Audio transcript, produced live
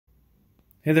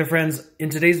Hey there friends, in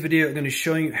today's video I'm going to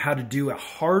show you how to do a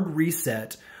hard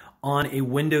reset on a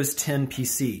Windows 10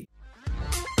 PC.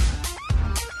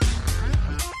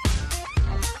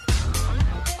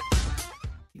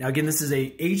 Now again, this is a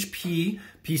HP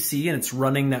PC and it's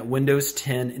running that Windows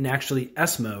 10 in actually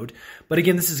S mode. But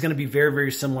again, this is going to be very,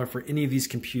 very similar for any of these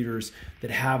computers that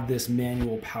have this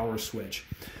manual power switch.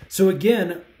 So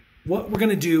again, what we're going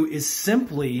to do is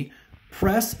simply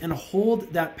press and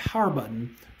hold that power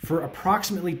button for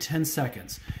approximately 10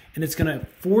 seconds. And it's gonna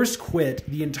force quit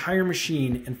the entire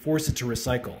machine and force it to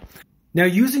recycle. Now,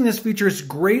 using this feature is a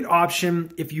great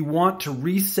option if you want to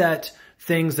reset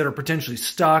things that are potentially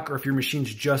stuck or if your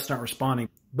machine's just not responding.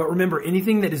 But remember,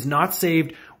 anything that is not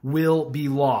saved will be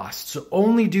lost. So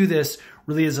only do this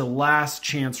really as a last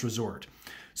chance resort.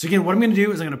 So again, what I'm gonna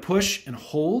do is I'm gonna push and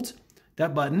hold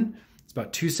that button. It's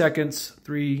about 2 seconds,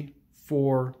 3,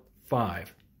 4,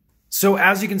 5. So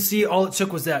as you can see, all it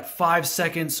took was that 5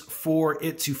 seconds for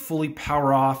it to fully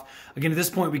power off. Again, at this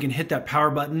point, we can hit that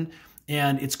power button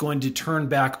and it's going to turn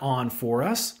back on for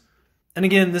us. And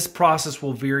again, this process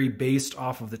will vary based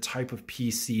off of the type of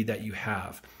PC that you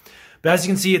have. But as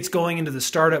you can see, it's going into the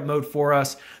startup mode for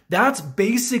us. That's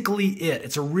basically it.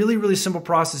 It's a really, really simple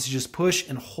process. You just push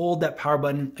and hold that power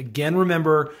button. Again,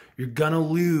 remember, you're gonna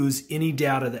lose any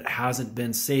data that hasn't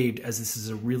been saved as this is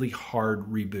a really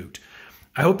hard reboot.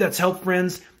 I hope that's helped,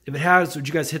 friends. If it has, would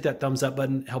you guys hit that thumbs up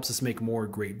button? It helps us make more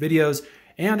great videos.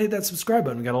 And hit that subscribe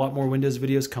button. We got a lot more Windows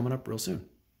videos coming up real soon.